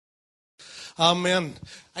Amen.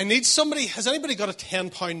 I need somebody. Has anybody got a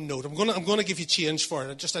 £10 note? I'm going to give you change for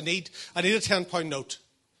it. I need a £10 note.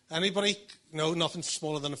 Anybody? No, nothing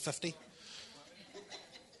smaller than a 50.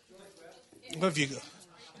 What have you got?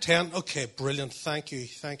 10? Okay, brilliant. Thank you,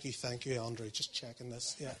 Andrew. Just checking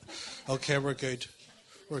this. Yeah. Okay, we're good.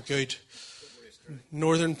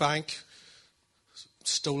 Northern Bank,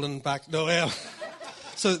 stolen back. No,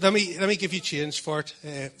 so let me give you change for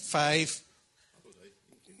it. 5,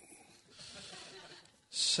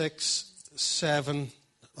 6, 7.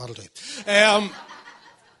 That'll do.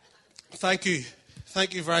 Thank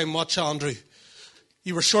you very much, Andrew.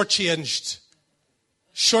 You were shortchanged.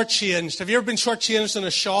 Have you ever been shortchanged in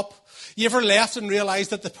a shop? You ever left and realised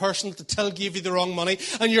that the person at the till gave you the wrong money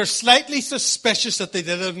and you're slightly suspicious that they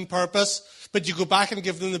did it on purpose, but you go back and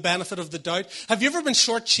give them the benefit of the doubt? Have you ever been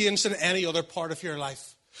shortchanged in any other part of your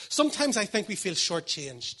life? Sometimes I think we feel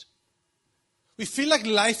shortchanged. We feel like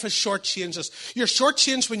life has shortchanged us. You're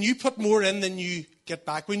shortchanged when you put more in than you get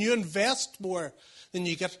back, when you invest more than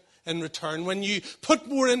you get in return, when you put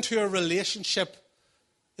more into a relationship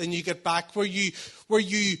than you get back, where you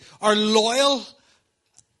are loyal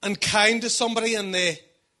and kind to somebody and they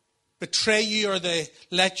betray you or they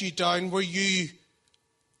let you down, where you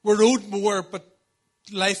were owed more but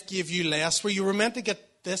life gave you less, where you were meant to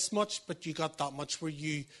get this much but you got that much, where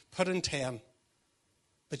you put in 10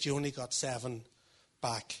 but you only got 7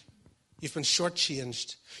 back. You've been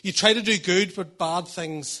shortchanged. You try to do good but bad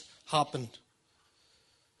things happened.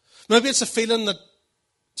 Maybe it's a feeling that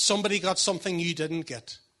somebody got something you didn't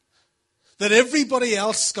get. That everybody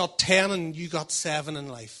else got 10 and you got 7 in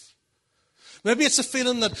life. Maybe it's a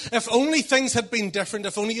feeling that if only things had been different,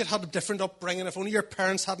 if only you'd had a different upbringing, if only your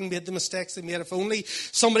parents hadn't made the mistakes they made, if only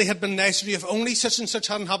somebody had been nicer to you, if only such and such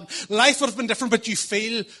hadn't happened, life would have been different, but you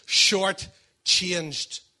feel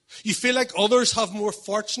short-changed. You feel like others have it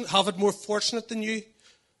more fortunate than you.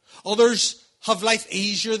 Others have life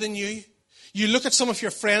easier than you. You look at some of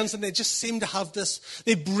your friends and they just seem to have this,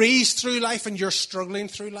 they breeze through life and you're struggling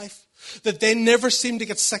through life. That they never seem to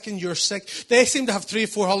get sick and you're sick. They seem to have 3 or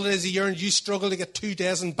 4 holidays a year and you struggle to get 2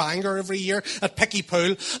 days in Bangor every year at Picky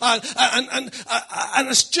Pool. And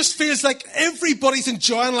it just feels like everybody's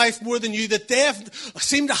enjoying life more than you. That they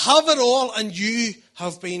seem to have it all and you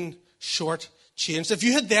have been short-changed. If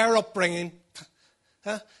you had their upbringing,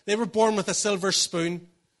 they were born with a silver spoon.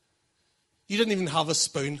 You didn't even have a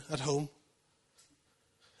spoon at home.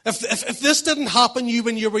 If this didn't happen to you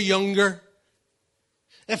when you were younger,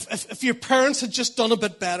 if your parents had just done a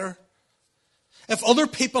bit better, if other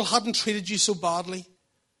people hadn't treated you so badly,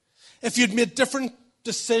 if you'd made different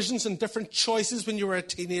decisions and different choices when you were a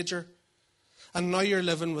teenager, and now you're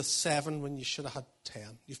living with 7 when you should have had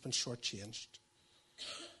 10, you've been shortchanged.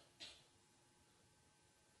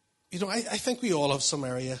 You know, I think we all have some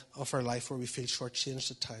area of our life where we feel shortchanged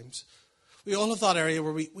at times. We all have that area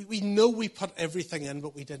where we know we put everything in,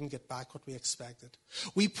 but we didn't get back what we expected.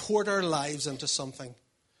 We poured our lives into something,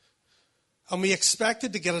 and we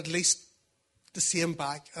expected to get at least the same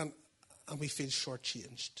back, and we feel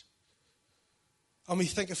shortchanged. And we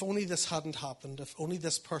think, if only this hadn't happened, if only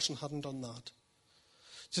this person hadn't done that.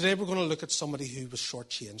 Today we're going to look at somebody who was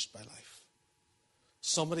shortchanged by life.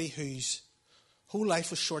 Somebody whose whole life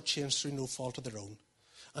was shortchanged through no fault of their own.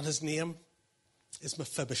 And his name is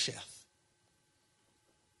Mephibosheth.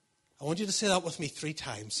 I want you to say that with me 3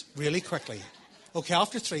 times, really quickly. Okay,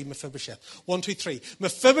 after 3, Mephibosheth. 1, 2, 3.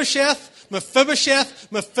 Mephibosheth,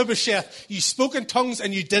 Mephibosheth, Mephibosheth. You spoke in tongues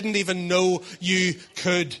and you didn't even know you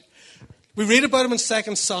could. We read about him in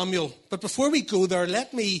 2 Samuel. But before we go there,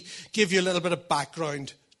 let me give you a little bit of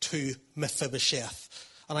background to Mephibosheth.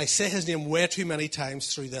 And I say his name way too many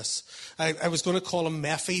times through this. I was going to call him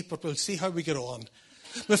Mephi, but we'll see how we get on.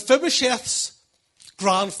 Mephibosheth's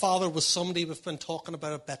grandfather was somebody we've been talking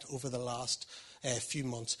about a bit over the last few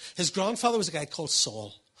months. His grandfather was a guy called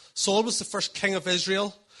Saul. Saul was the first king of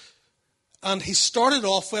Israel. And he started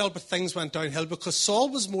off well, but things went downhill because Saul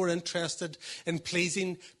was more interested in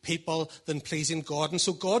pleasing people than pleasing God. And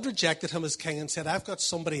so God rejected him as king and said, I've got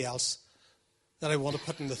somebody else that I want to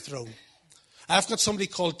put on the throne. I've got somebody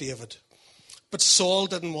called David. But Saul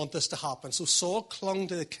didn't want this to happen. So Saul clung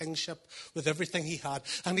to the kingship with everything he had.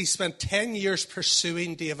 And he spent 10 years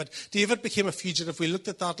pursuing David. David became a fugitive. We looked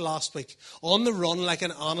at that last week. On the run like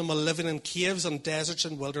an animal, living in caves and deserts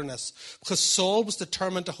and wilderness. Because Saul was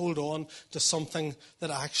determined to hold on to something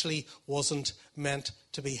that actually wasn't meant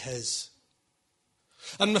to be his.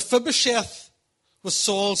 And Mephibosheth was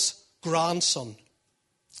Saul's grandson.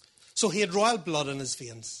 So he had royal blood in his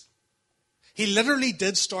veins. He literally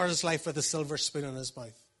did start his life with a silver spoon in his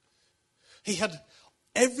mouth. He had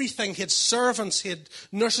everything. He had servants, he had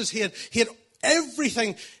nurses, he had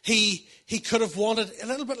everything he could have wanted. A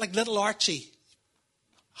little bit like little Archie,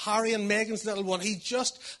 Harry and Meghan's little one. He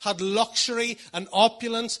just had luxury and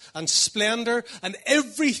opulence and splendor and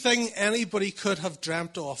everything anybody could have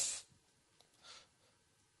dreamt of.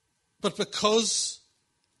 But because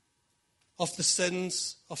of the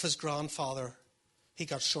sins of his grandfather, he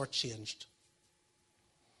got shortchanged.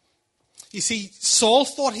 You see, Saul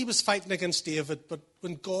thought he was fighting against David, but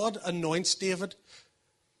when God anoints David,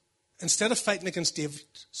 instead of fighting against David,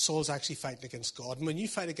 Saul's actually fighting against God. And when you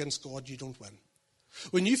fight against God, you don't win.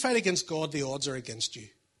 When you fight against God, the odds are against you.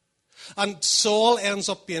 And Saul ends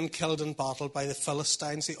up being killed in battle by the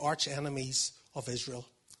Philistines, the arch enemies of Israel.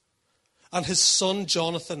 And his son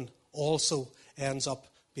Jonathan also ends up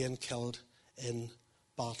being killed in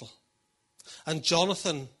battle. And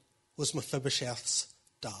Jonathan was Mephibosheth's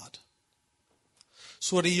dad.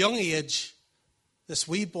 So at a young age, this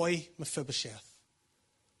wee boy Mephibosheth,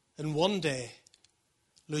 in one day,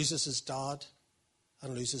 loses his dad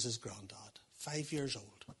and loses his granddad. 5 years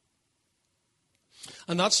old.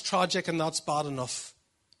 And that's tragic and that's bad enough.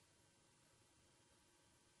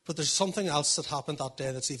 But there's something else that happened that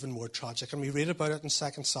day that's even more tragic. And we read about it in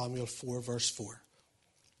 2 Samuel 4, verse 4.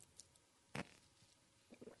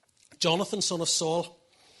 Jonathan, son of Saul,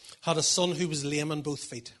 had a son who was lame on both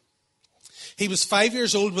feet. He was 5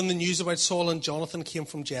 years old when the news about Saul and Jonathan came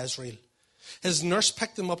from Jezreel. His nurse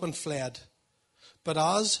picked him up and fled. But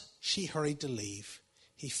as she hurried to leave,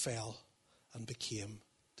 he fell and became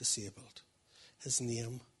disabled. His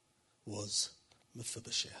name was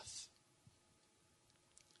Mephibosheth.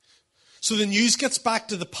 So the news gets back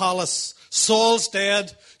to the palace. Saul's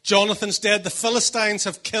dead. Jonathan's dead. The Philistines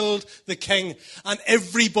have killed the king. And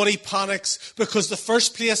everybody panics because the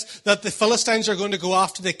first place that the Philistines are going to go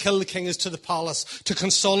after they kill the king is to the palace to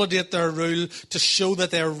consolidate their rule, to show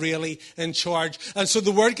that they're really in charge. And so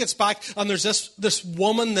the word gets back and there's this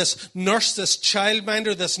woman, this nurse, this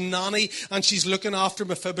childminder, this nanny, and she's looking after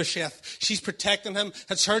Mephibosheth. She's protecting him.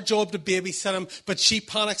 It's her job to babysit him, but she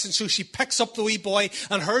panics and so she picks up the wee boy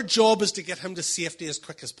and her job is to get him to safety as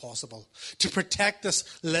quick as possible, to protect this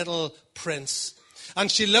little prince.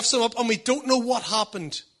 And she lifts him up and we don't know what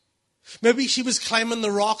happened. Maybe she was climbing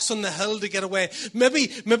the rocks on the hill to get away.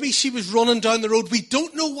 Maybe she was running down the road. We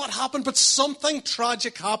don't know what happened, but something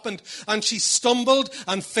tragic happened. And she stumbled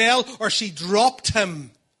and fell, or she dropped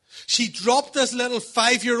him. She dropped this little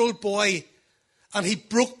 5-year-old boy and he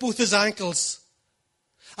broke both his ankles.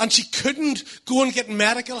 And she couldn't go and get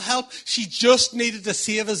medical help. She just needed to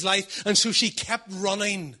save his life. And so she kept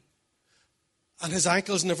running. And his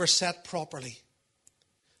ankles never set properly.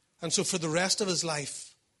 And so for the rest of his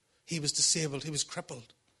life, he was disabled. He was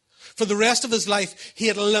crippled. For the rest of his life, he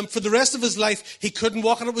had a limp. For the rest of his life, he couldn't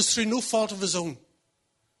walk. And it was through no fault of his own.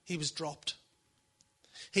 He was dropped.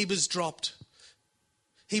 He was dropped.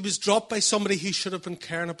 He was dropped by somebody who should have been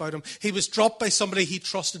caring about him. He was dropped by somebody he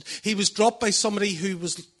trusted. He was dropped by somebody who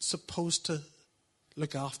was supposed to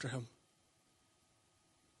look after him.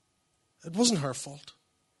 It wasn't her fault.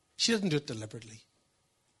 She didn't do it deliberately.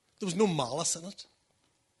 There was no malice in it.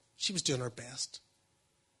 She was doing her best.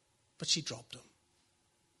 But she dropped him.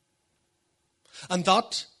 And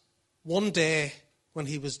that one day when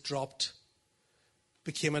he was dropped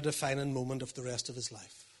became a defining moment of the rest of his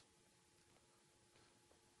life.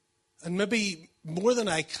 And maybe more than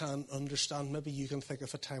I can understand, maybe you can think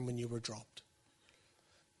of a time when you were dropped.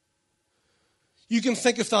 You can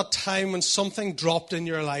think of that time when something dropped in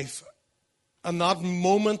your life, and that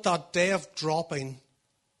moment, that day of dropping,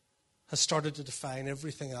 has started to define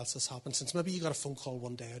everything else that's happened since. Maybe you got a phone call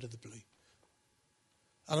one day out of the blue.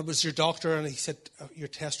 And it was your doctor, and he said, your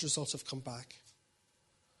test results have come back.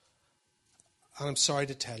 And I'm sorry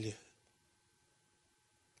to tell you.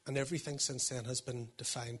 And everything since then has been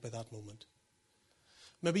defined by that moment.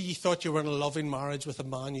 Maybe you thought you were in a loving marriage with a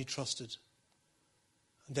man you trusted.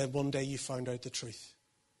 And then one day you found out the truth.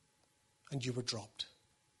 And you were dropped.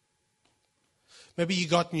 Maybe you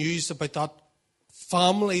got news about that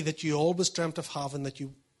family that you always dreamt of having, that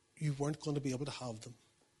you weren't going to be able to have them.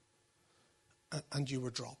 And you were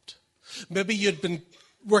dropped. Maybe you'd been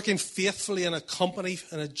working faithfully in a company,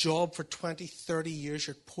 in a job for 20, 30 years.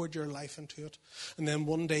 You'd poured your life into it. And then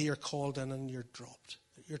one day you're called in and you're dropped.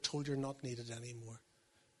 You're told you're not needed anymore.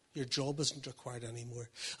 Your job isn't required anymore.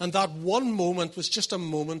 And that one moment was just a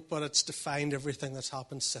moment, but it's defined everything that's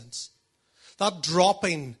happened since. That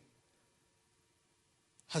dropping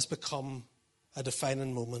has become a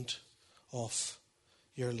defining moment of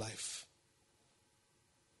your life.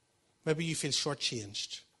 Maybe you feel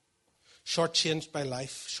shortchanged. Shortchanged by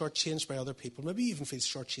life, shortchanged by other people. Maybe you even feel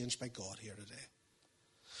shortchanged by God here today.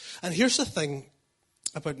 And here's the thing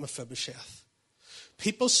about Mephibosheth.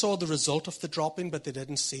 People saw the result of the dropping, but they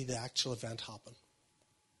didn't see the actual event happen.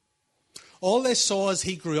 All they saw as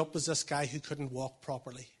he grew up was this guy who couldn't walk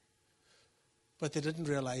properly. But they didn't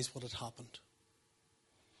realize what had happened.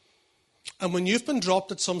 And when you've been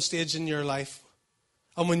dropped at some stage in your life,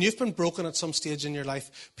 and when you've been broken at some stage in your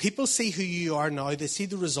life, people see who you are now. They see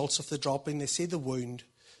the results of the dropping. They see the wound.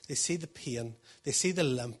 They see the pain. They see the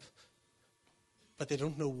limp. But they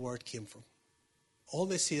don't know where it came from. All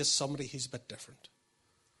they see is somebody who's a bit different.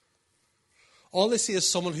 All they see is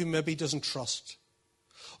someone who maybe doesn't trust.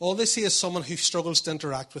 All they see is someone who struggles to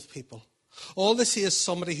interact with people. All they see is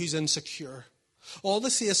somebody who's insecure. All they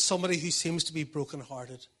see is somebody who seems to be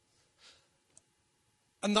brokenhearted.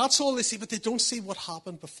 And that's all they see, but they don't see what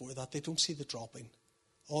happened before that. They don't see the dropping.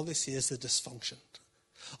 All they see is the dysfunction.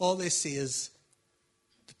 All they see is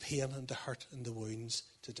the pain and the hurt and the wounds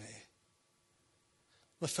today.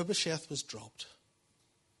 Mephibosheth was dropped.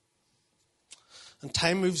 And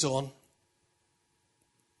time moves on.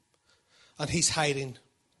 And he's hiding.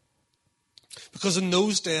 Because in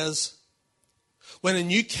those days, when a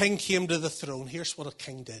new king came to the throne, here's what a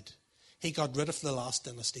king did. He got rid of the last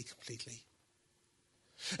dynasty completely.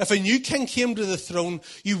 If a new king came to the throne,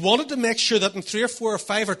 you wanted to make sure that in 3 or 4 or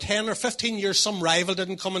 5 or 10 or 15 years, some rival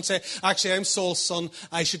didn't come and say, actually, I'm Saul's son,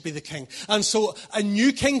 I should be the king. And so a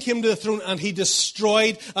new king came to the throne and he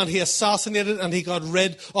destroyed and he assassinated and he got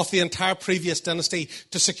rid of the entire previous dynasty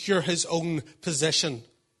to secure his own position.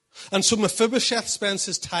 And so Mephibosheth spends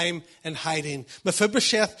his time in hiding.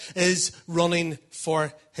 Mephibosheth is running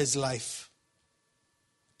for his life.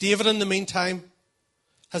 David, in the meantime,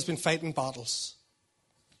 has been fighting battles.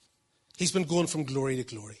 He's been going from glory to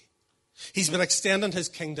glory. He's been extending his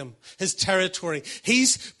kingdom, his territory.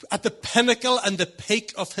 He's at the pinnacle and the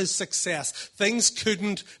peak of his success. Things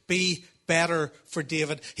couldn't be better for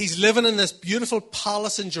David. He's living in this beautiful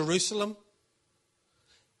palace in Jerusalem.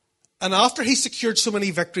 And after he secured so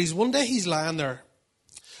many victories, one day he's lying there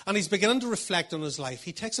and he's beginning to reflect on his life.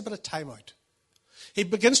 He takes a bit of time out. He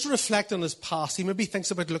begins to reflect on his past. He maybe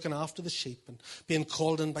thinks about looking after the sheep and being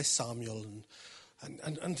called in by Samuel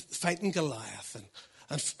and fighting Goliath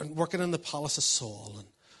and working in the palace of Saul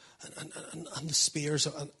and the spears.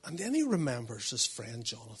 And then he remembers his friend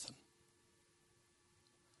Jonathan.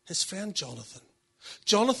 His friend Jonathan.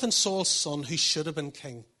 Jonathan, Saul's son, who should have been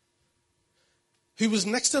king. Who was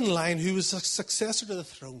next in line, who was a successor to the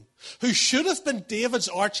throne, who should have been David's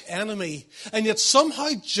arch enemy, and yet somehow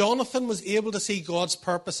Jonathan was able to see God's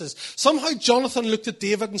purposes. Somehow Jonathan looked at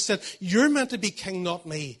David and said, you're meant to be king, not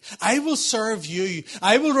me. I will serve you.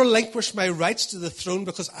 I will relinquish my rights to the throne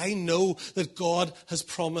because I know that God has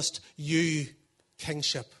promised you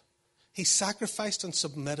kingship. He sacrificed and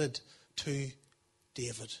submitted to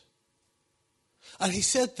David. And he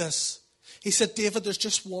said this. He said, David, there's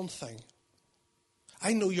just one thing.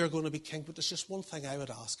 I know you're going to be king, but there's just one thing I would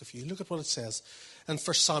ask of you. Look at what it says in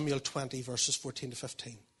 1 Samuel 20, verses 14 to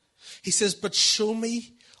 15. He says, but show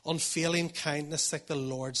me unfailing kindness like the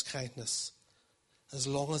Lord's kindness, as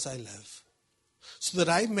long as I live, so that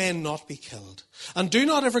I may not be killed. And do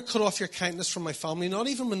not ever cut off your kindness from my family, not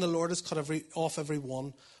even when the Lord has cut off every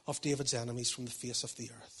one of David's enemies from the face of the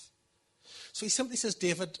earth. So he simply says,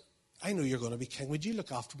 David, I know you're going to be king. Would you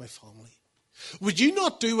look after my family? Would you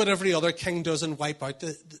not do what every other king does and wipe out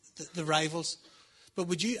the rivals? But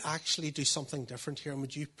would you actually do something different here? And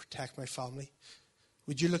would you protect my family?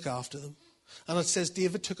 Would you look after them? And it says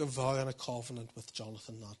David took a vow and a covenant with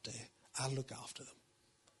Jonathan that day. I'll look after them.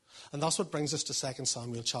 And that's what brings us to 2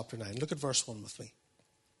 Samuel chapter 9. Look at verse 1 with me.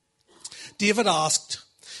 David asked,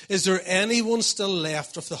 is there anyone still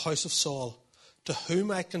left of the house of Saul to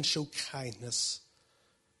whom I can show kindness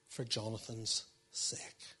for Jonathan's sake?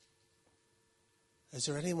 Is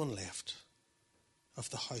there anyone left of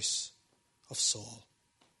the house of Saul?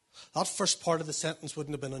 That first part of the sentence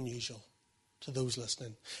wouldn't have been unusual to those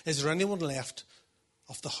listening. Is there anyone left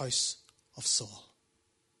of the house of Saul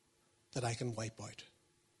that I can wipe out,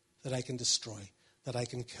 that I can destroy, that I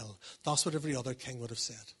can kill? That's what every other king would have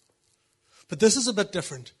said. But this is a bit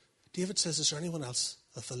different. David says, is there anyone else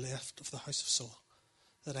of the left of the house of Saul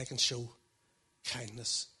that I can show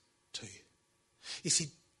kindness to? You see,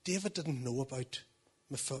 David didn't know about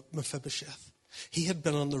Mephibosheth. He had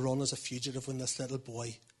been on the run as a fugitive when this little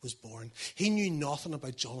boy was born. He knew nothing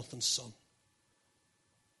about Jonathan's son.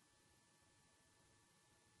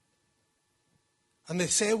 And they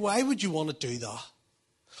say, why would you want to do that?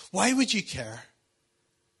 Why would you care?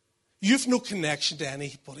 You've no connection to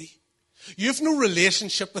anybody. You've no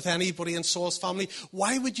relationship with anybody in Saul's family.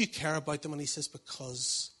 Why would you care about them? And he says,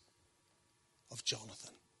 because of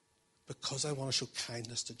Jonathan. because I want to show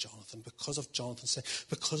kindness to Jonathan, because of Jonathan's sin,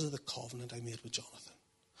 because of the covenant I made with Jonathan.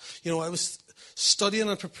 You know, I was studying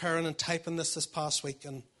and preparing and typing this past week,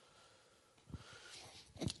 and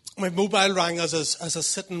my mobile rang as I was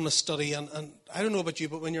sitting in my study, and I don't know about you,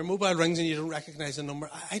 but when your mobile rings and you don't recognize the number,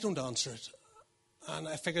 I don't answer it. And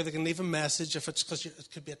I figure they can leave a message if it's because it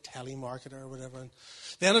could be a telemarketer or whatever. And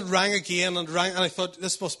then it rang again and I thought,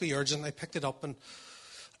 this must be urgent. I picked it up, and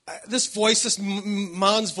this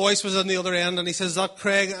man's voice was on the other end, and he says, "Is that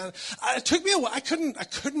Craig?" And it took me a while. I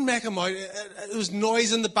couldn't make him out. There was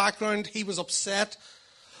noise in the background. He was upset.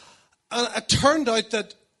 And it turned out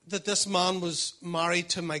that this man was married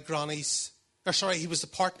to my granny's, he was the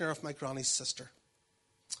partner of my granny's sister,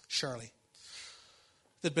 Shirley.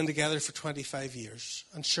 They'd been together for 25 years,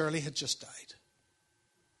 and Shirley had just died.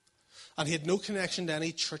 And he had no connection to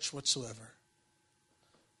any church whatsoever.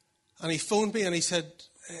 And he phoned me and he said,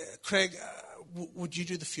 "Craig, would you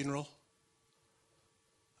do the funeral?"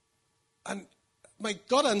 And my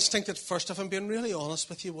gut instinct at first, if I'm being really honest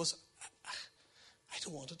with you, was, I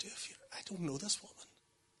don't want to do a funeral. I don't know this woman.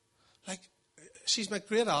 Like, she's my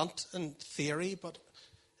great aunt in theory, but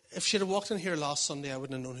if she'd have walked in here last Sunday, I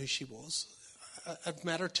wouldn't have known who she was. I've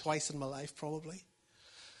met her twice in my life, probably.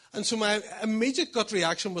 And so my immediate gut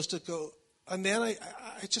reaction was to go, and then I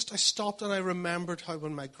stopped and I remembered how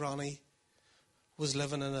when my granny was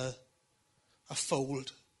living in a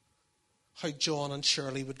fold, how John and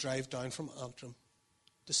Shirley would drive down from Antrim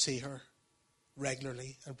to see her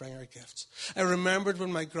regularly and bring her gifts. I remembered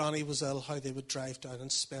when my granny was ill, how they would drive down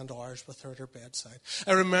and spend hours with her at her bedside.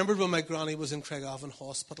 I remembered when my granny was in Craigavon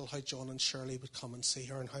Hospital, how John and Shirley would come and see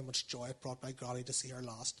her, and how much joy it brought my granny to see her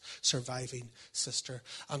last surviving sister.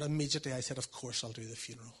 And immediately I said, of course I'll do the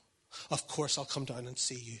funeral. Of course I'll come down and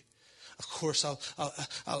see you. Of course I'll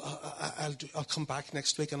come back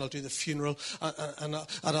next week and I'll do the funeral, and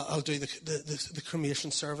I'll do the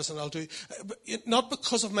cremation service, and I'll do, not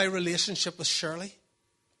because of my relationship with Shirley,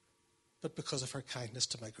 but because of her kindness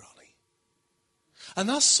to my granny. And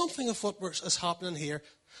that's something of what is happening here.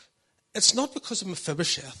 It's not because of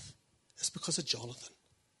Mephibosheth, it's because of Jonathan.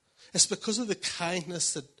 It's because of the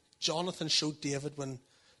kindness that Jonathan showed David when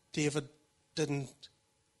David didn't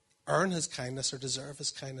earn his kindness or deserve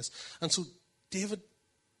his kindness. And so David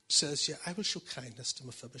says, yeah, I will show kindness to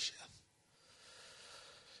Mephibosheth.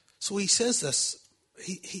 So he says this.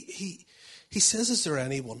 He says, is there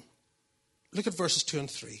anyone? Look at verses 2 and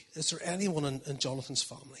 3. Is there anyone in Jonathan's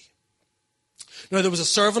family? Now there was a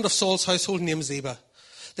servant of Saul's household named Ziba.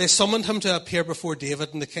 They summoned him to appear before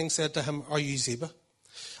David, and the king said to him, "Are you Ziba?"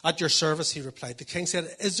 "At your service," he replied. The king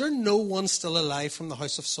said, "Is there no one still alive from the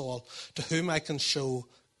house of Saul to whom I can show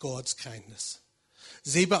God's kindness?"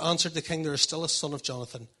 Ziba answered the king, "There is still a son of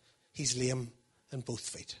Jonathan. He's lame in both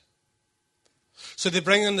feet." So they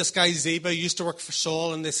bring in this guy Ziba, who used to work for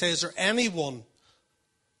Saul, and they say, "Is there anyone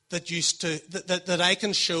that I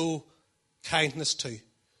can show kindness to?"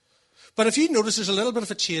 But if you notice, there's a little bit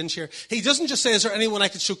of a change here. He doesn't just say, "Is there anyone I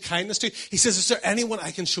can show kindness to?" He says, "Is there anyone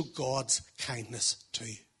I can show God's kindness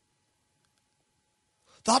to?"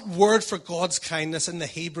 That word for God's kindness in the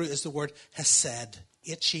Hebrew is the word hesed.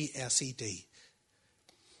 Hesed.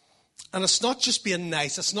 And it's not just being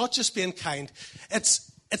nice. It's not just being kind.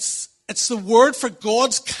 It's the word for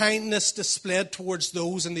God's kindness displayed towards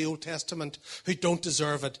those in the Old Testament who don't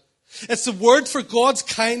deserve it. It's the word for God's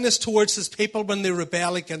kindness towards his people when they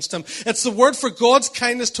rebel against him. It's the word for God's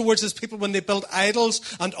kindness towards his people when they build idols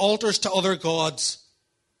and altars to other gods.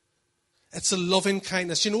 It's a loving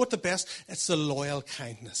kindness. You know what the best? It's the loyal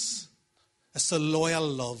kindness. It's the loyal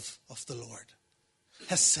love of the Lord.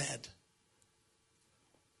 Hesed.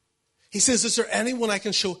 He says, is there anyone I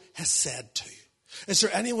can show hesed to? Is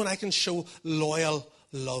there anyone I can show loyal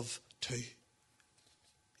love to?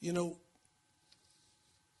 You know,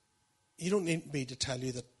 you don't need me to tell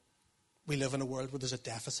you that we live in a world where there's a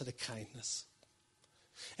deficit of kindness.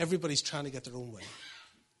 Everybody's trying to get their own way.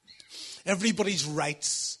 Everybody's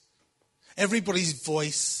rights. Everybody's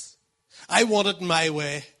voice. I want it my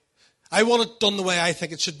way. I want it done the way I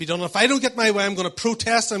think it should be done. If I don't get my way, I'm going to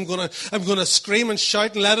protest. I'm going to scream and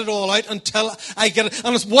shout and let it all out until I get it.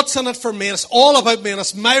 And it's what's in it for me. And it's all about me. And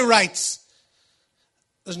it's my rights.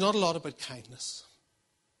 There's not a lot about kindness.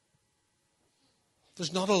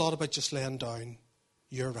 There's not a lot about just laying down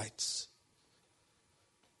your rights.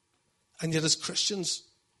 And yet as Christians,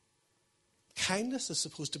 kindness is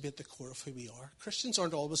supposed to be at the core of who we are. Christians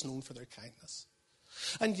aren't always known for their kindness.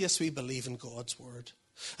 And yes, we believe in God's word.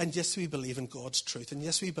 And yes, we believe in God's truth. And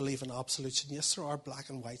yes, we believe in absolutes. And yes, there are black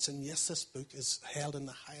and whites. And yes, this book is held in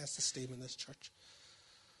the highest esteem in this church.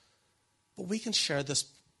 But we can share this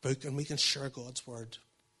book and we can share God's word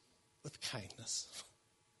with kindness.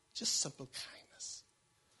 Just simple kindness.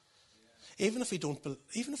 Even if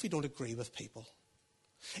we don't agree with people,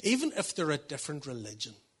 even if they're a different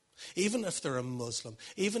religion, even if they're a Muslim,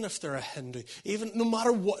 even if they're a Hindu, no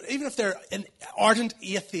matter what, even if they're an ardent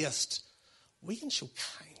atheist, we can show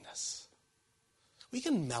kindness. We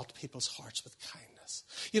can melt people's hearts with kindness.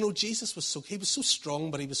 You know, Jesus was so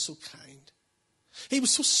strong, but he was so kind. He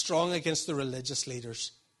was so strong against the religious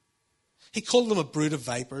leaders. He called them a brood of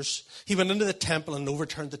vipers. He went into the temple and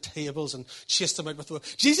overturned the tables and chased them out with the whip.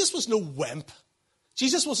 Jesus was no wimp.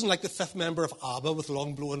 Jesus wasn't like the fifth member of ABBA with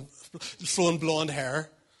long flowing blonde hair.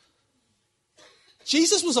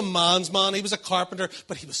 Jesus was a man's man. He was a carpenter,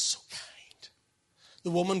 but he was so kind.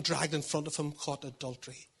 The woman dragged in front of him caught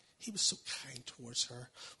adultery. He was so kind towards her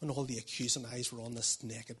when all the accusing eyes were on this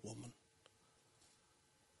naked woman.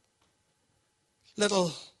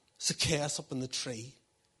 Little Zacchaeus up in the tree.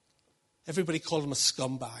 Everybody called him a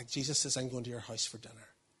scumbag. Jesus says, I'm going to your house for dinner.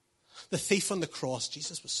 The thief on the cross,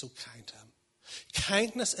 Jesus was so kind to him.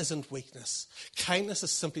 Kindness isn't weakness. Kindness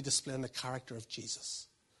is simply displaying the character of Jesus.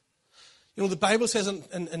 You know, the Bible says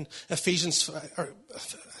in Ephesians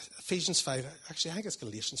 5, actually I think it's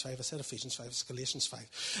Galatians 5, I said Ephesians 5, it's Galatians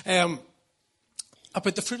 5,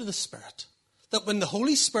 about the fruit of the Spirit. That when the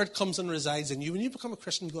Holy Spirit comes and resides in you, when you become a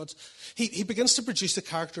Christian, he begins to produce the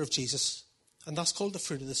character of Jesus. And that's called the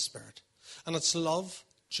fruit of the Spirit. And it's love,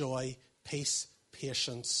 joy, peace,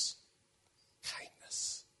 patience,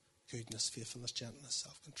 kindness, goodness, faithfulness, gentleness,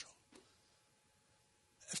 self-control.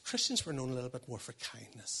 If Christians were known a little bit more for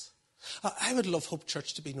kindness, I would love Hope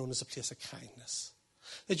Church to be known as a place of kindness.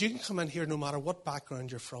 That you can come in here no matter what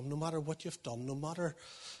background you're from, no matter what you've done, no matter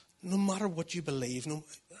what you believe,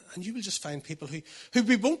 and you will just find people who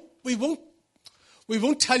we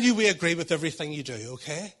won't tell you we agree with everything you do,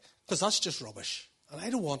 okay? Because that's just rubbish. And I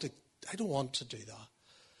don't want to do that.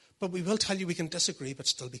 But we will tell you we can disagree but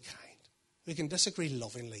still be kind. We can disagree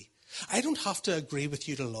lovingly. I don't have to agree with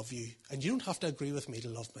you to love you, and you don't have to agree with me to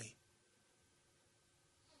love me.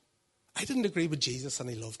 I didn't agree with Jesus and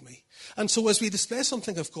he loved me. And so as we display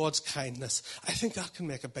something of God's kindness, I think that can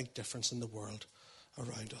make a big difference in the world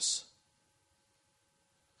around us.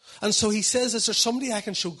 And so he says, is there somebody I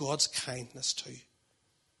can show God's kindness to?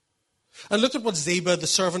 And look at what Ziba, the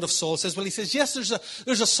servant of Saul, says. Well, he says, yes,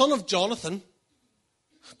 there's a son of Jonathan.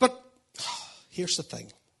 But here's the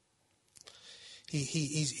thing.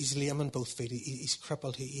 He's lame in both feet. He's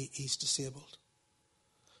crippled. He's disabled.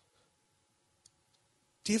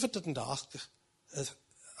 David didn't ask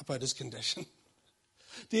about his condition.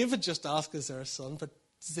 David just asked, is there a son? But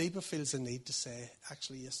Ziba feels the need to say,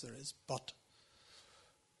 actually, yes, there is. But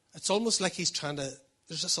it's almost like he's trying to,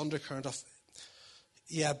 there's this undercurrent of,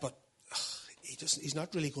 yeah, but he's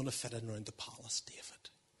not really going to fit in around the palace,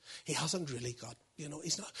 David. He hasn't really got,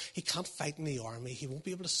 he can't fight in the army. He won't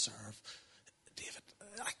be able to serve. David,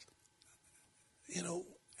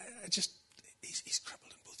 he's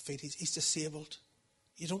crippled in both feet. He's disabled.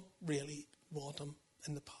 You don't really want him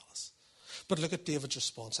in the palace. But look at David's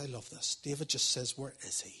response. I love this. David just says, where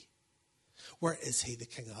is he? Where is he? The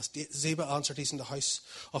king asked. Ziba answered, he's in the house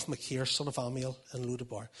of Machir, son of Amiel, in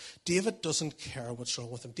Lodabar. David doesn't care what's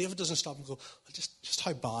wrong with him. David doesn't stop and go, well, just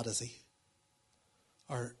how bad is he?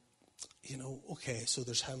 Or, okay, so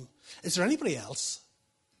there's him. Is there anybody else?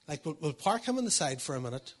 Like, we'll park him on the side for a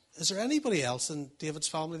minute. Is there anybody else in David's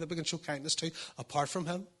family that we can show kindness to apart from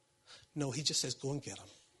him? No, he just says, go and get him.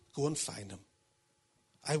 Go and find him.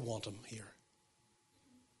 I want him here.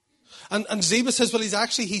 And Ziba says, well,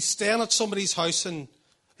 he's staying at somebody's house in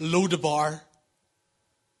Lodabar.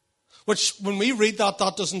 Which, when we read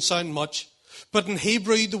that doesn't sound much. But in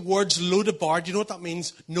Hebrew, the words Lodabar, do you know what that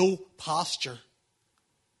means? No pasture.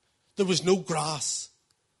 There was no grass.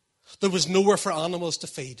 There was nowhere for animals to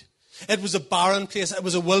feed. It was a barren place. It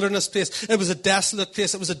was a wilderness place. It was a desolate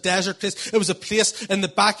place. It was a desert place. It was a place in the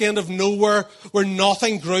back end of nowhere where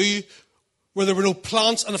nothing grew, where there were no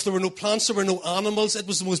plants. And if there were no plants, there were no animals. It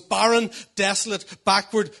was the most barren, desolate,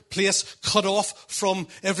 backward place cut off from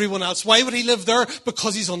everyone else. Why would he live there?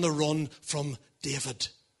 Because he's on the run from David.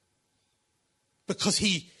 Because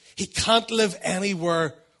he can't live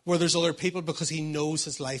anywhere where there's other people, because he knows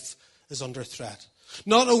his life is under threat.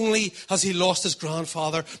 Not only has he lost his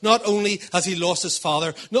grandfather, not only has he lost his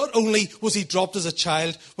father, not only was he dropped as a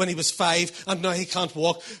child when he was 5 and now he can't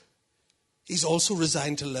walk, he's also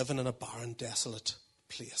resigned to living in a barren, desolate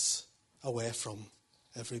place away from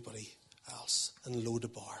everybody else in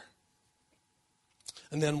Lodabar.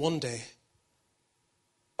 And then one day,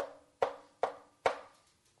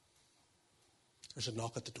 there's a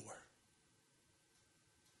knock at the door.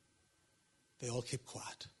 They all keep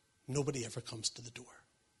quiet. Nobody ever comes to the door.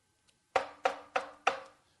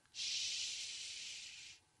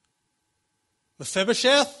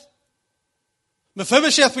 Mephibosheth?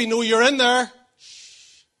 Mephibosheth, we know you're in there.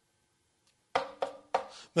 Shh.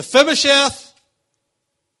 Mephibosheth,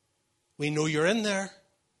 we know you're in there.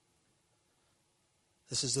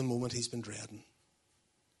 This is the moment he's been dreading.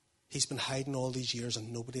 He's been hiding all these years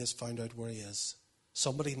and nobody has found out where he is.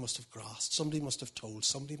 Somebody must have grasped. Somebody must have told.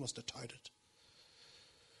 Somebody must have touted.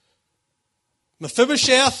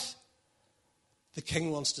 Mephibosheth, the king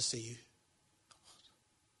wants to see you.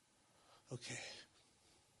 Okay.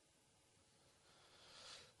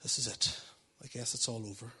 This is it. I guess it's all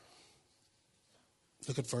over.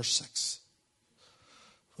 Look at verse 6.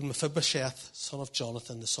 When Mephibosheth, son of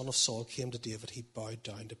Jonathan, the son of Saul, came to David, he bowed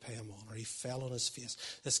down to pay him honor. He fell on his face.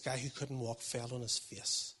 This guy who couldn't walk fell on his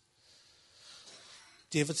face.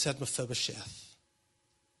 David said, Mephibosheth,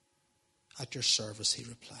 at your service, he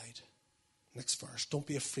replied. Next verse. Don't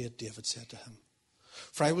be afraid, David said to him.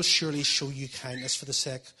 For I will surely show you kindness for the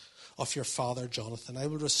sake of your father Jonathan. I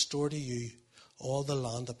will restore to you all the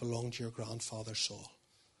land that belonged to your grandfather Saul,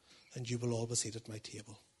 and you will always eat at my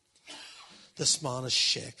table. This man is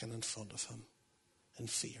shaken in front of him in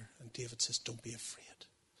fear. And David says, don't be afraid.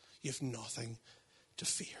 You have nothing to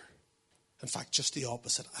fear. In fact, just the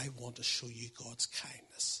opposite. I want to show you God's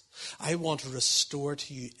kindness. I want to restore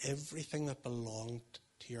to you everything that belonged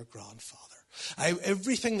to your grandfather.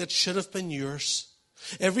 Everything that should have been yours.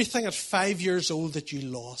 Everything at 5 years old that you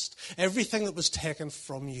lost. Everything that was taken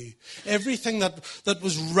from you. Everything that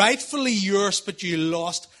was rightfully yours but you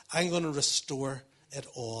lost. I'm going to restore it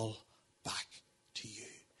all back to you.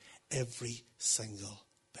 Every single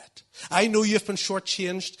bit. I know you've been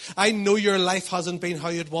shortchanged. I know your life hasn't been how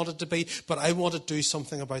you'd want it to be, but I want to do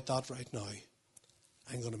something about that right now.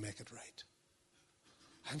 I'm going to make it right.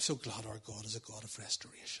 I'm so glad our God is a God of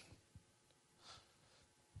restoration.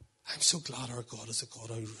 I'm so glad our God is a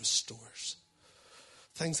God who restores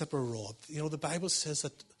things that were robbed. You know, the Bible says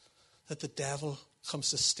that the devil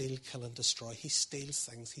comes to steal, kill, and destroy. He steals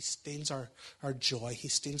things. He steals our joy. He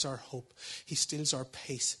steals our hope. He steals our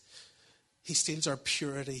peace. He steals our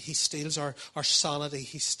purity. He steals our sanity.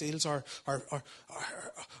 He steals our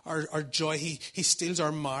joy. He steals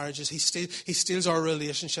our marriages. He steals our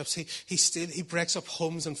relationships. He breaks up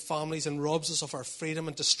homes and families and robs us of our freedom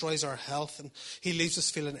and destroys our health. And he leaves us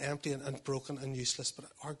feeling empty and broken and useless. But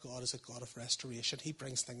our God is a God of restoration. He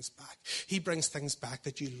brings things back. He brings things back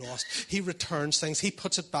that you lost. He returns things. He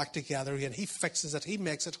puts it back together again. He fixes it. He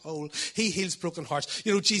makes it whole. He heals broken hearts.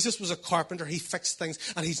 You know, Jesus was a carpenter. He fixed things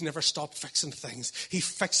and he's never stopped fixing things. He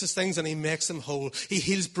fixes things and he makes them whole. He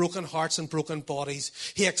heals broken hearts and broken bodies.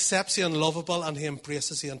 He accepts the unlovable and he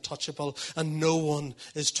embraces the untouchable, and no one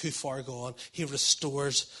is too far gone. He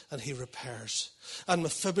restores and he repairs. And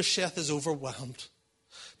Mephibosheth is overwhelmed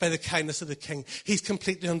by the kindness of the king. He's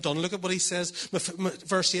completely undone. Look at what he says.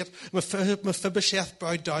 Verse 8, Mephibosheth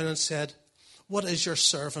bowed down and said, what is your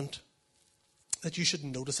servant that you should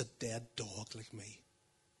notice a dead dog like me?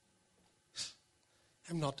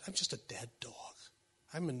 I'm just a dead dog.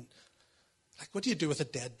 What do you do with a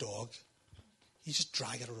dead dog? You just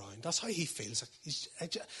drag it around. That's how he feels.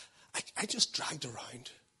 I just dragged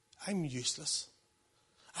around. I'm useless.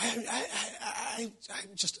 I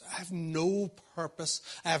have no purpose.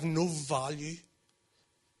 I have no value.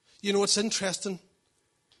 You know what's interesting?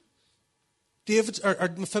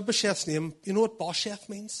 Mephibosheth's name, you know what Bosheth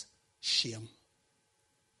means? Shame.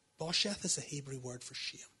 Bosheth is the Hebrew word for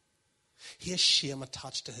shame. He has shame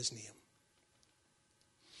attached to his name.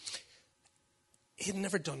 He had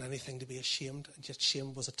never done anything to be ashamed, and yet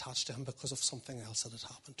shame was attached to him because of something else that had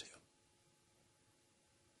happened to him.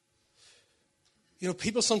 You know,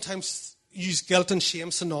 people sometimes use guilt and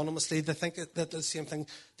shame synonymously. They think that they're the same thing.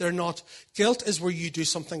 They're not. Guilt is where you do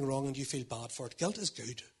something wrong and you feel bad for it. Guilt is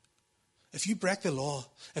good. If you break the law,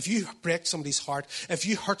 if you break somebody's heart, if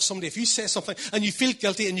you hurt somebody, if you say something and you feel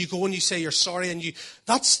guilty and you go and you say you're sorry and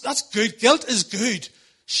that's good. Guilt is good.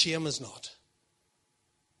 Shame is not.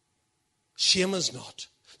 Shame is not.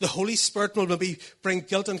 The Holy Spirit will maybe bring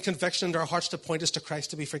guilt and conviction into our hearts to point us to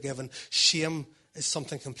Christ to be forgiven. Shame is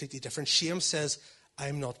something completely different. Shame says,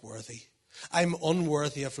 I'm not worthy. I'm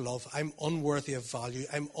unworthy of love. I'm unworthy of value.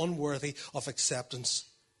 I'm unworthy of acceptance.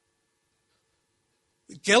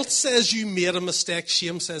 Guilt says you made a mistake.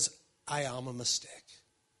 Shame says, I am a mistake.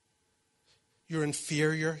 You're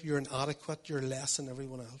inferior. You're inadequate. You're less than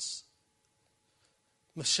everyone else.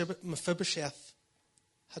 Mephibosheth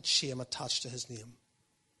had shame attached to his name.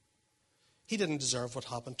 He didn't deserve what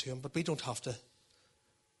happened to him, but we don't have to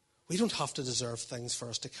deserve things for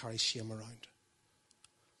us to carry shame around.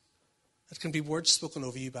 It can be words spoken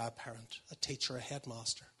over you by a parent, a teacher, a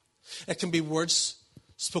headmaster. It can be words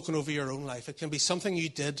spoken over your own life. It can be something you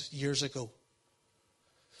did years ago.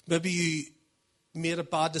 Maybe you made a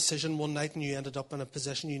bad decision one night and you ended up in a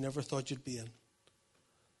position you never thought you'd be in.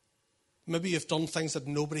 Maybe you've done things that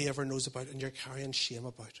nobody ever knows about and you're carrying shame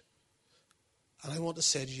about. And I want to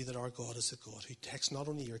say to you that our God is a God who takes not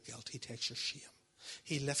only your guilt, he takes your shame.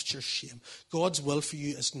 He lifts your shame. God's will for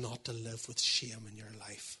you is not to live with shame in your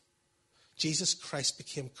life. Jesus Christ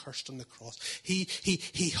became cursed on the cross. He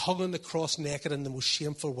hung on the cross naked in the most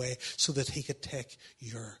shameful way so that he could take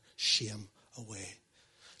your shame away.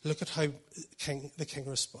 Look at how the king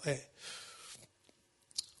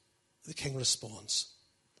responds.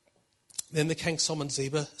 Then the king summoned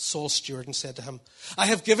Ziba, Saul's steward, and said to him, I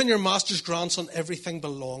have given your master's grandson everything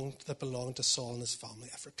that belonged to Saul and his family.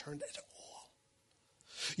 I've returned it all.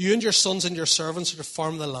 You and your sons and your servants are to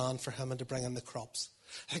farm the land for him and to bring in the crops.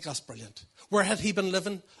 I think that's brilliant. Where had he been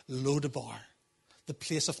living? Lodabar, the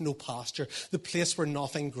place of no pasture, the place where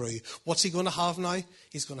nothing grew. What's he going to have now?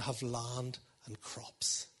 He's going to have land and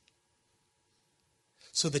crops,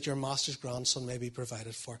 so that your master's grandson may be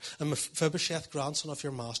provided for. And Mephibosheth, grandson of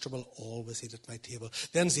your master, will always eat at my table.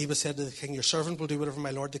 Then Ziba said to the king, your servant will do whatever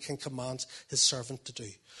my lord the king commands his servant to do.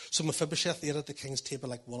 So Mephibosheth ate at the king's table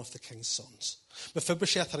like one of the king's sons.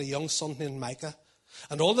 Mephibosheth had a young son named Micah,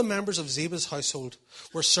 and all the members of Ziba's household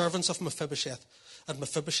were servants of Mephibosheth. And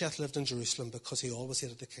Mephibosheth lived in Jerusalem because he always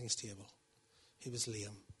ate at the king's table. He was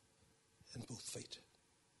lame in both feet.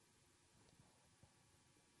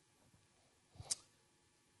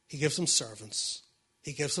 He gives him servants.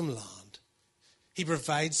 He gives him land. He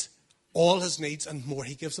provides all his needs and more.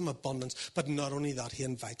 He gives him abundance. But not only that, he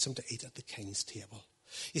invites him to eat at the king's table.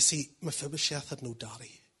 You see, Mephibosheth had no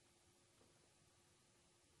daddy.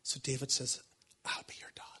 So David says, I'll be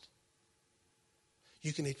your dad.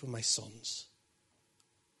 You can eat with my sons.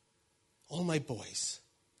 All my boys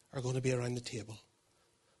are going to be around the table.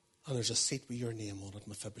 And there's a seat with your name on it,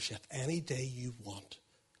 Mephibosheth. Any day you want,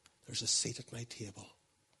 there's a seat at my table.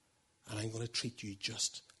 And I'm going to treat you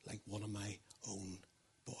just like one of my own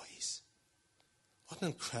boys. What an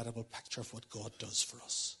incredible picture of what God does for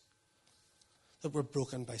us. That we're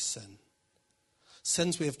broken by sin.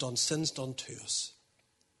 Sins we have done, sins done to us.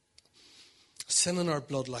 Sin in our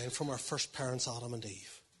bloodline from our first parents, Adam and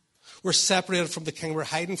Eve. We're separated from the King. We're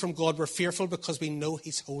hiding from God. We're fearful because we know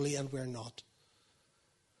he's holy and we're not.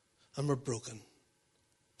 And we're broken.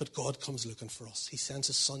 But God comes looking for us. He sends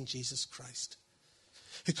his son, Jesus Christ,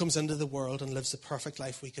 who comes into the world and lives the perfect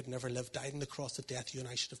life we could never live, died on the cross of death you and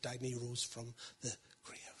I should have died, and he rose from the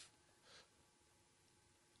grave.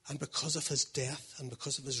 And because of his death and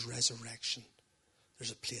because of his resurrection,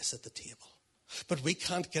 there's a place at the table. But we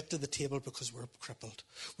can't get to the table because we're crippled.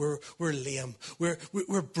 We're lame.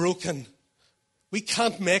 We're broken. We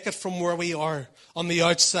can't make it from where we are on the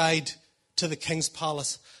outside to the king's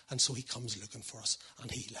palace. And so he comes looking for us,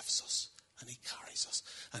 and he lifts us, and he carries us,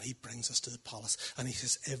 and he brings us to the palace. And he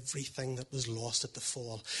says everything that was lost at the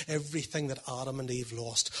fall, everything that Adam and Eve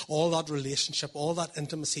lost, all that relationship, all that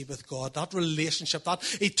intimacy with God, that relationship, that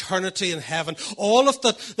eternity in heaven, all of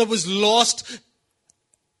that was lost,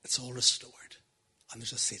 it's all restored. And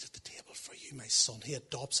there's a seat at the table for you, my son. He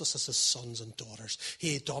adopts us as his sons and daughters.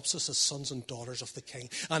 He adopts us as sons and daughters of the King.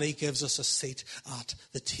 And he gives us a seat at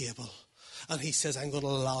the table. And he says, I'm going to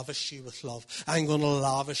lavish you with love. I'm going to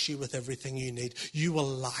lavish you with everything you need. You will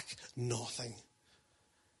lack nothing.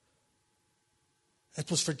 It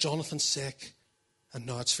was for Jonathan's sake, and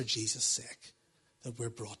now it's for Jesus' sake that we're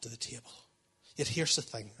brought to the table. Yet here's the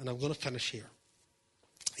thing, and I'm going to finish here.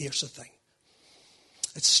 Here's the thing.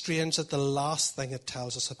 It's strange that the last thing it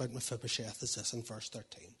tells us about Mephibosheth is this in verse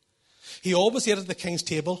 13. He always ate at the king's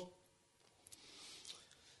table.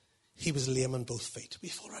 He was lame on both feet.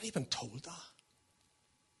 We've already been told that.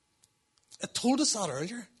 It told us that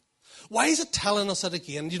earlier. Why is it telling us that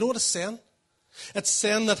again? Do you know what it's saying? It's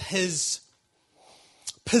saying that his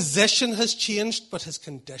position has changed, but his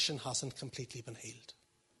condition hasn't completely been healed.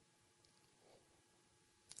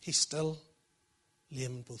 He's still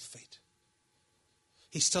lame on both feet.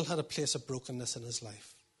 He still had a place of brokenness in his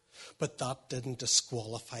life. But that didn't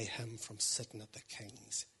disqualify him from sitting at the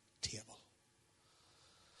king's table.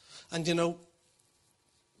 And you know,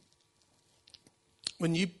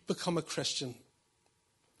 when you become a Christian,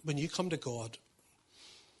 when you come to God,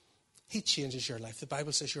 he changes your life. The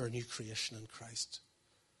Bible says you're a new creation in Christ.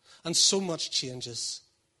 And so much changes.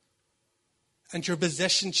 And your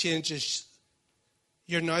position changes.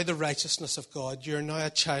 You're now the righteousness of God. You're now a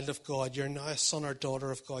child of God. You're now a son or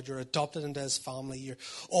daughter of God. You're adopted into his family.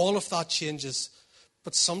 All of that changes.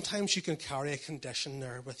 But sometimes you can carry a condition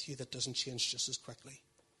there with you that doesn't change just as quickly.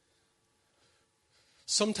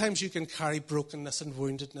 Sometimes you can carry brokenness and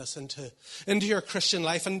woundedness into your Christian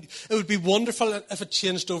life, and it would be wonderful if it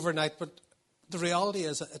changed overnight, but the reality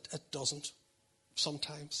is it doesn't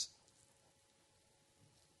sometimes.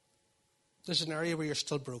 There's an area where you're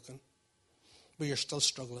still broken, where you're still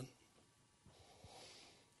struggling.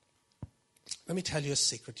 Let me tell you a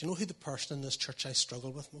secret. Do you know who the person in this church I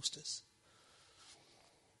struggle with most is?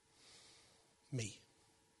 Me.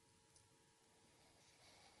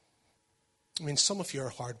 I mean, some of you are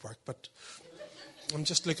hard work, but I'm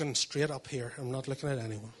just looking straight up here. I'm not looking at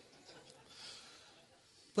anyone.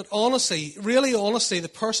 But honestly, really honestly, the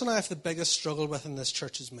person I have the biggest struggle with in this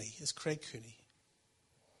church is me, is Craig Cooney.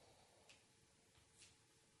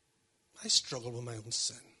 I struggle with my own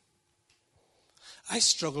sin.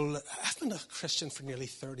 I've been a Christian for nearly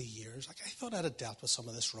 30 years. I thought I'd have dealt with some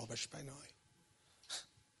of this rubbish by now.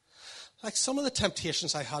 Some of the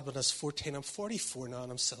temptations I had when I was 14, I'm 44 now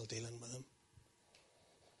and I'm still dealing with them.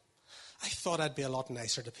 I thought I'd be a lot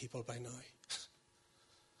nicer to people by now.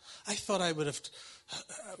 I thought I would have,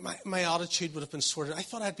 my attitude would have been sorted. I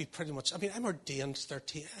thought I'd be pretty much, I'm ordained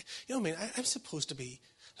 13. You know what I mean? I'm supposed to be,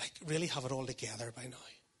 really have it all together by now.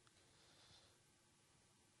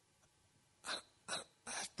 I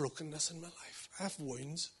have brokenness in my life. I have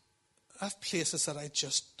wounds. I have places that I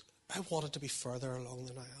wanted to be further along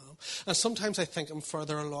than I am. And sometimes I think I'm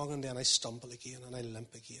further along and then I stumble again and I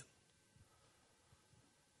limp again.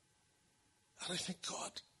 And I think,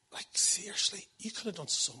 God, seriously, you could have done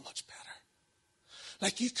so much better.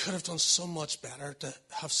 You could have done so much better to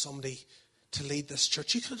have somebody to lead this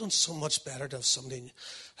church. You could have done so much better to have somebody,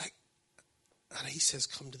 and he says,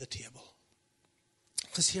 come to the table.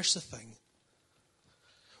 Because here's the thing.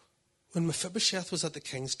 When Mephibosheth was at the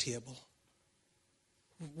king's table,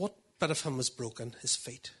 what bit of him was broken? His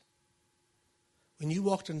feet. When you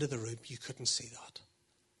walked into the room, you couldn't see that.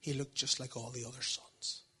 He looked just like all the other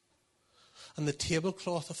sons. And the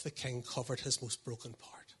tablecloth of the king covered his most broken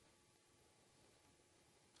part.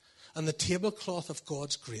 And the tablecloth of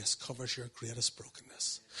God's grace covers your greatest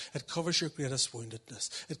brokenness. It covers your greatest woundedness.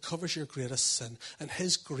 It covers your greatest sin. And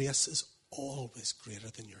his grace is always greater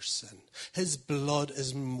than your sin. His blood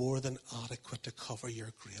is more than adequate to cover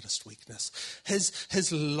your greatest weakness.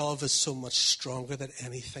 His love is so much stronger than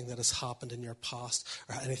anything that has happened in your past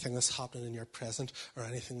or anything that's happening in your present or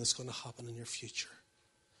anything that's going to happen in your future.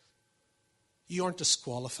 You aren't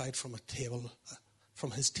disqualified from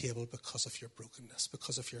his table because of your brokenness,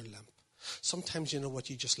 because of your limp. Sometimes, you know what,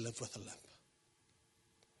 you just live with a limp.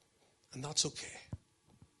 And that's okay.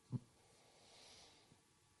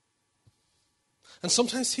 And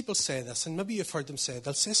sometimes people say this, and maybe you've heard them say,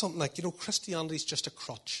 they'll say something like, Christianity is just a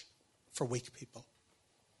crutch for weak people.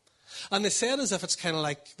 And they say it as if it's kind of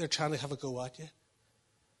like they're trying to have a go at you.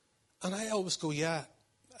 And I always go, yeah,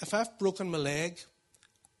 if I've broken my leg,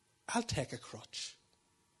 I'll take a crutch.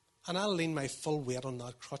 And I'll lean my full weight on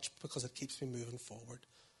that crutch because it keeps me moving forward.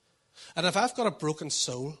 And if I've got a broken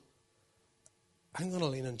soul, I'm going to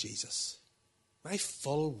lean on Jesus. My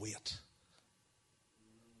full weight.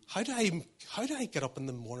 How do I get up in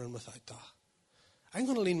the morning without that? I'm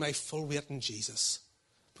going to lean my full weight on Jesus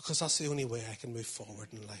because that's the only way I can move forward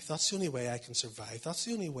in life. That's the only way I can survive. That's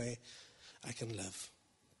the only way I can live.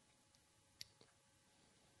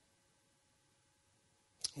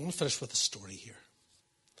 I want to finish with a story here.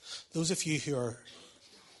 Those of you who are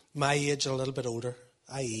my age and a little bit older,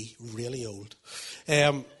 i.e. really old,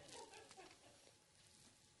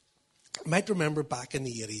 might remember back in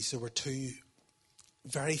the 80s there were two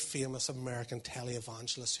very famous American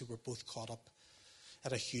televangelists who were both caught up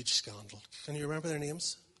at a huge scandal. Can you remember their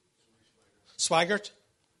names? Swaggart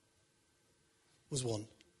was one.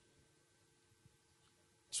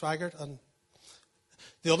 Swaggart, and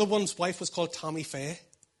the other one's wife was called Tammy Faye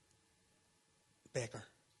Baker.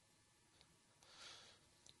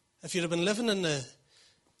 If you'd have been living in the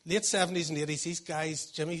late 70s and 80s, these guys,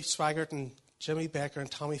 Jimmy Swaggart and Jimmy Baker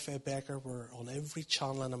and Tammy Faye Baker, were on every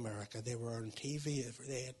channel in America. They were on TV.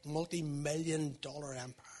 They had multi-million-dollar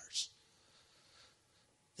empires.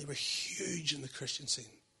 They were huge in the Christian scene.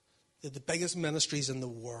 They had the biggest ministries in the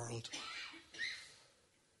world.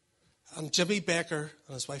 And Jimmy Baker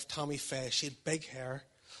and his wife Tammy Faye, she had big hair,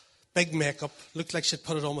 big makeup, looked like she'd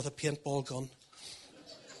put it on with a paintball gun.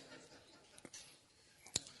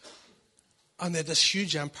 And they had this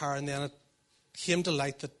huge empire, and then it came to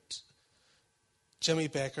light that Jimmy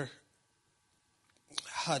Baker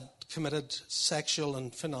had committed sexual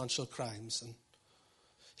and financial crimes, and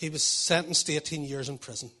he was sentenced to 18 years in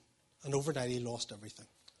prison, and overnight he lost everything.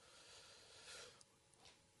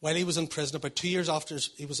 While he was in prison, about 2 years after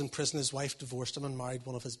he was in prison, his wife divorced him and married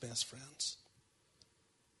one of his best friends.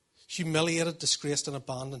 humiliated, disgraced, and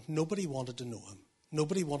abandoned. Nobody wanted to know him.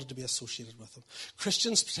 Nobody wanted to be associated with him.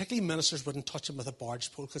 Christians, particularly ministers, wouldn't touch him with a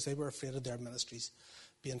barge pole because they were afraid of their ministries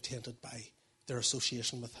being tainted by their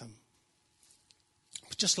association with him.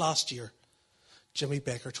 But just last year, Jimmy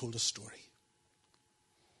Baker told a story.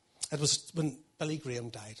 It was when Billy Graham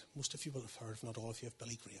died. Most of you will have heard, if not all of you, of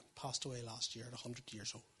Billy Graham. Passed away last year at 100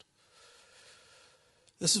 years old.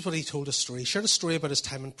 This is what he told a story. He shared a story about his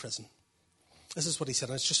time in prison. This is what he said.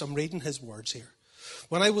 And I'm reading his words here.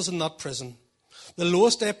 When I was in that prison, the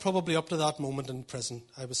lowest day probably up to that moment in prison,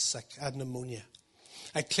 I was sick. I had pneumonia.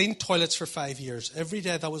 I cleaned toilets for 5 years. Every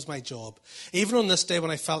day that was my job. Even on this day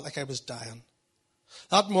when I felt like I was dying.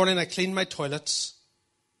 That morning I cleaned my toilets.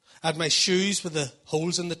 I had my shoes with the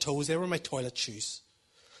holes in the toes. They were my toilet shoes.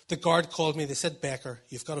 The guard called me. They said, Becker,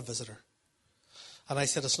 you've got a visitor. And I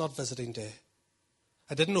said, it's not visiting day.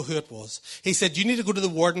 I didn't know who it was. He said, you need to go to the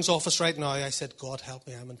warden's office right now. I said, God help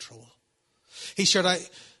me, I'm in trouble. He said, I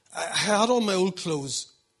had on my old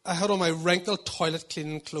clothes. I had on my wrinkled toilet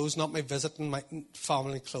cleaning clothes, not my visiting my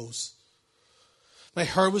family clothes. My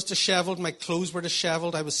hair was dishevelled. My clothes were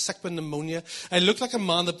dishevelled. I was sick with pneumonia. I looked like a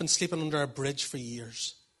man that had been sleeping under a bridge for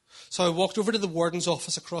years. So I walked over to the warden's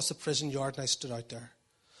office across the prison yard and I stood out there.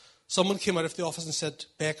 Someone came out of the office and said,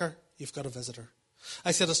 Becker, you've got a visitor.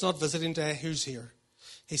 I said, it's not visiting day. Who's here?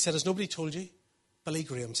 He said, has nobody told you? Billy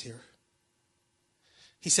Graham's here.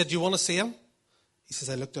 He said, do you want to see him? He says,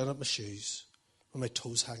 I looked down at my shoes with my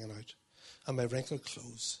toes hanging out and my wrinkled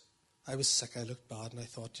clothes. I was sick. I looked bad and I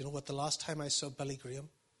thought, you know what? The last time I saw Billy Graham,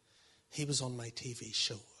 he was on my TV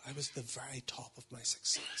show. I was the very top of my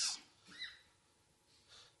success.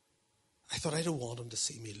 I thought, I don't want him to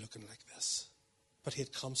see me looking like this. But he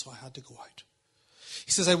had come, so I had to go out.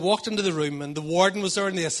 He says, I walked into the room and the warden was there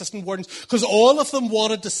and the assistant wardens, because all of them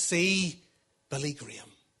wanted to see Billy Graham.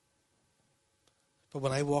 But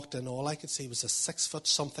when I walked in, all I could see was a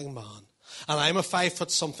 6-foot-something man. And I'm a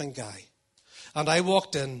 5-foot-something guy. And I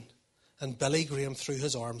walked in and Billy Graham threw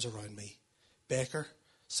his arms around me. Baker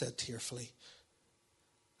said tearfully.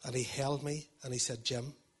 And he held me and he said,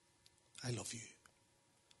 Jim, I love you.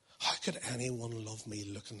 How could anyone love me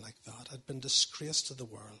looking like that? I'd been disgraced to the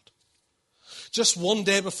world. Just one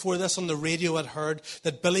day before this on the radio I'd heard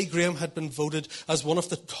that Billy Graham had been voted as one of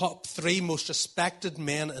the top 3 most respected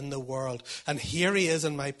men in the world. And here he is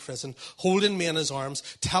in my prison, holding me in his arms,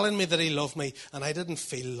 telling me that he loved me, and I didn't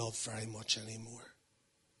feel love very much anymore.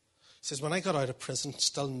 He says, when I got out of prison,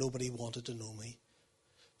 still nobody wanted to know me.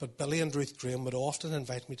 But Billy and Ruth Graham would often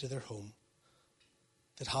invite me to their home.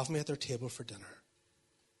 They'd have me at their table for dinner.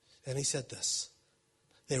 Then he said this,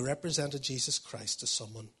 they represented Jesus Christ to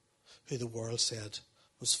someone who the world said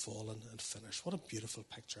was fallen and finished. What a beautiful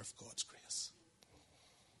picture of God's grace.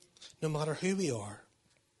 No matter who we are,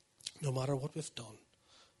 no matter what we've done,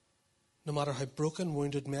 no matter how broken,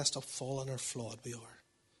 wounded, messed up, fallen or flawed we are,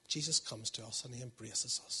 Jesus comes to us and he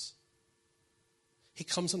embraces us. He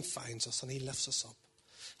comes and finds us and he lifts us up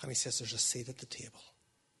and he says, there's a seat at the table.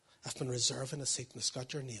 I've been reserving a seat and it's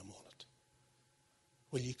got your name on it.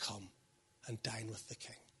 Will you come and dine with the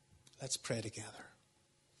King? Let's pray together.